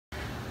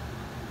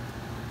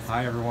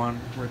Hi everyone,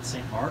 we're at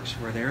St. Mark's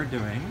where they're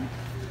doing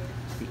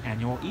the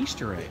annual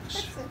Easter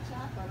eggs.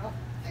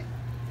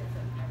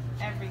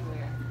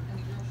 Everywhere.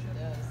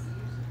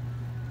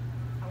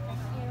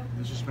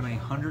 This has been a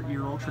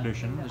 100-year-old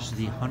tradition. This is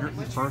the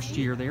 101st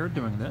year they are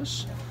doing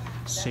this.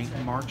 St.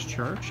 Mark's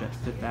Church at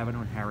 5th Avenue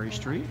and Harry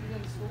Street.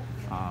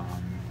 I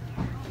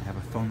have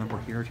a phone number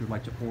here if you would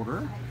like to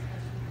order.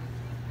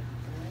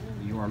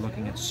 You are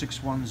looking at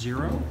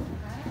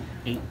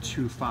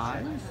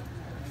 610-825-3021.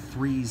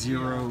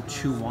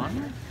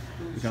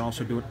 You can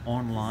also do it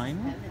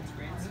online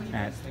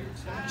at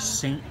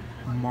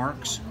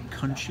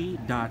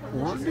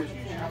stmarksconshy.org.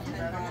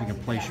 You can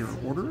place your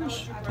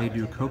orders. They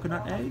do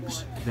coconut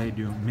eggs, they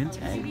do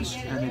mint eggs,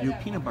 and they do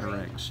peanut butter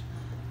eggs.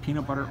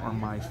 Peanut butter are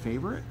my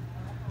favorite.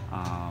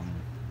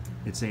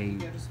 It's a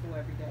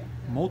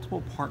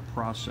multiple part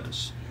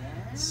process.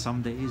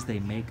 Some days they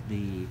make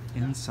the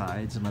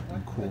insides and let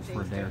them cool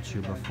for a day or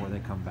two before they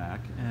come back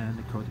and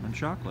they coat them in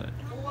chocolate.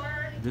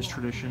 This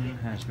tradition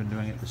has been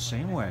doing it the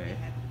same way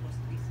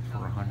for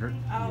 100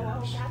 years.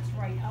 Oh, that's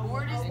right.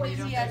 Word is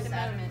busy at the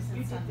moment.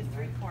 You did the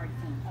 3-part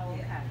thing. Oh,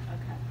 okay,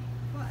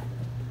 okay.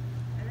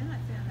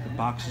 The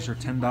boxes are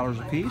 $10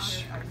 a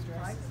piece.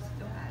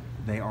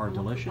 They are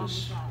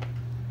delicious.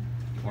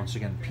 Once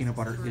again, peanut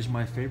butter is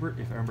my favorite.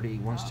 If everybody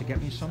wants to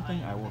get me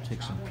something, I will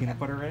take some peanut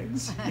butter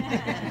eggs.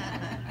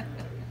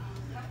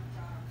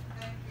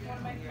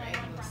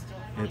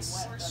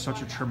 It's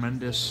such a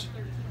tremendous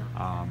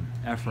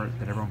effort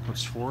that everyone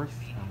puts forth.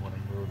 I'm going to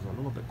move a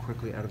little bit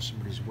quickly out of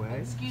somebody's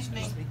way. Excuse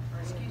me.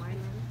 Excuse me.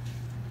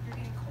 You're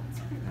getting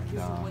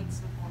cold.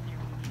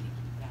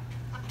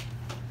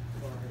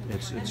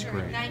 It's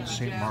great.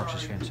 St. Mark's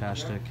is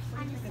fantastic.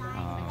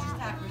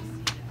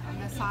 On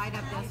the side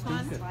of this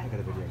one? I got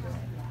a video going.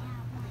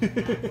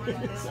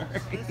 Sorry.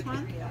 This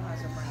one?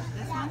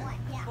 This one?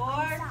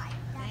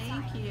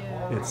 Thank you.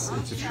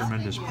 It's a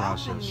tremendous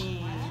process.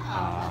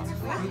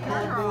 Good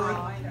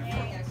girl.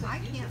 I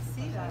can't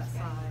see that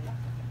side.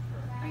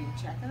 Are you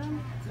checking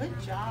them? Good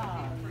job. I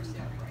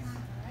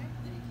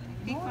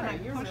think when I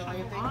push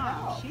them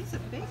off, she's a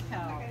big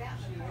help.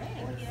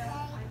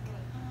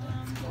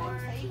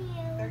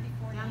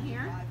 Down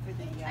here?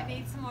 I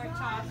need some more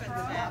chocolate.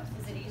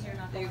 Is it easier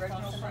not to The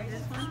original price?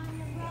 This one?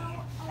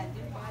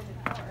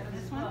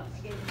 This one?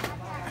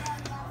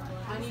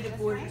 I need a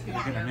board too. You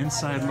get an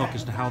inside look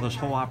as to how this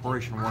whole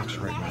operation works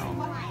right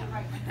now.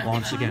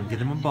 Once again, give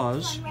them a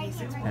buzz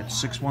at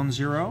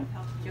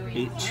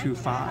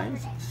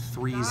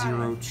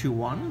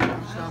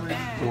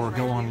 610-825-3021 or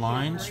go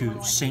online to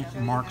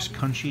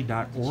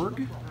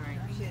stmarksconshy.org.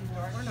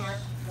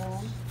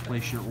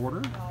 Place your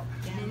order.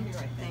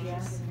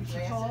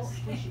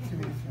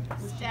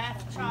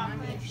 Chef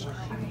chocolate.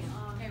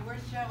 Okay,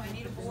 where's Joe? I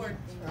need a board.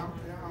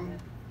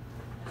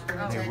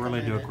 They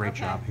really do a great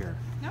job here.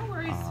 No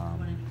worries.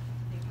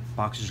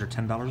 Boxes are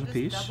 $10 a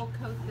piece, Double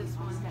coat this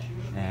one.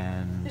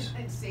 and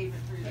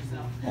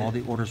all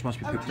the orders must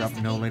be picked up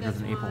no later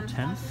than April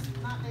 10th.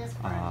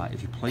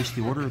 If you place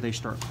the order, they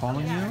start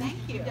calling you.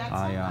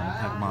 I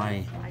have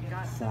my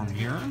form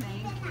here.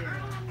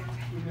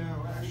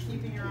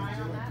 Keeping your eye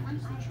on that one?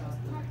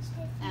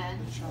 And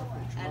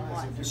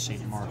what?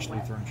 St. Mark's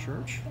Lutheran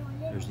Church.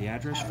 There's the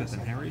address, 5th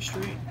and Harry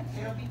Street.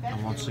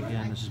 And once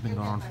again, this has been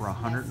going on for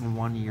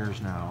 101 years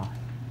now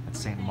at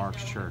St.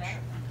 Mark's Church.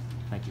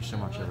 Thank you so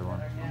much,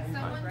 everyone.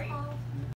 Bye.